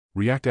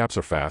React apps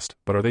are fast,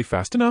 but are they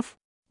fast enough?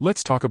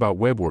 Let's talk about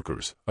web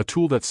workers, a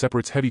tool that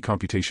separates heavy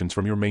computations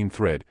from your main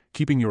thread,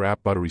 keeping your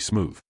app buttery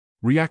smooth.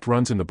 React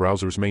runs in the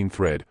browser's main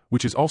thread,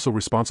 which is also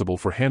responsible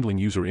for handling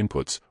user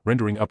inputs,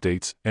 rendering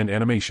updates, and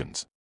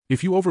animations.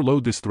 If you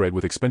overload this thread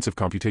with expensive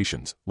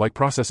computations, like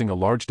processing a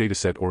large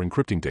dataset or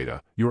encrypting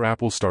data, your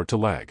app will start to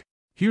lag.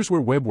 Here's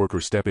where web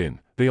workers step in.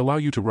 They allow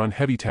you to run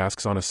heavy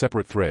tasks on a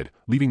separate thread,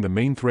 leaving the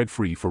main thread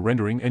free for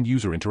rendering and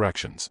user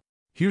interactions.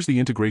 Here's the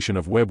integration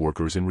of web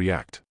workers in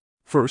React.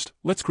 First,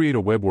 let's create a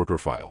web worker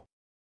file.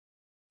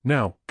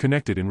 Now,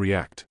 connect it in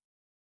React.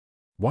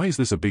 Why is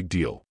this a big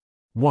deal?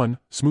 1.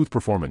 Smooth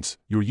performance.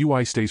 Your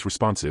UI stays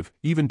responsive,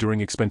 even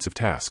during expensive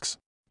tasks.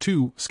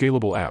 2.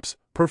 Scalable apps.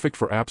 Perfect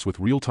for apps with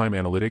real-time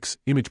analytics,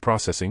 image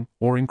processing,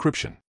 or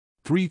encryption.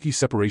 3. Key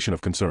separation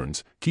of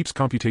concerns. Keeps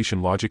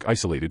computation logic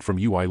isolated from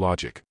UI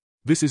logic.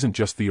 This isn't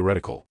just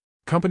theoretical.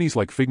 Companies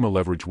like Figma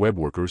leverage web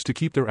workers to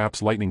keep their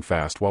apps lightning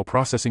fast while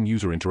processing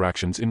user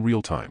interactions in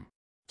real time.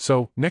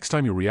 So, next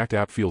time your React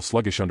app feels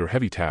sluggish under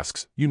heavy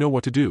tasks, you know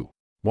what to do.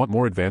 Want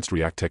more advanced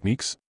React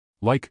techniques?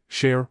 Like,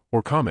 share,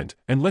 or comment,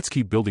 and let's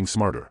keep building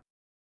smarter.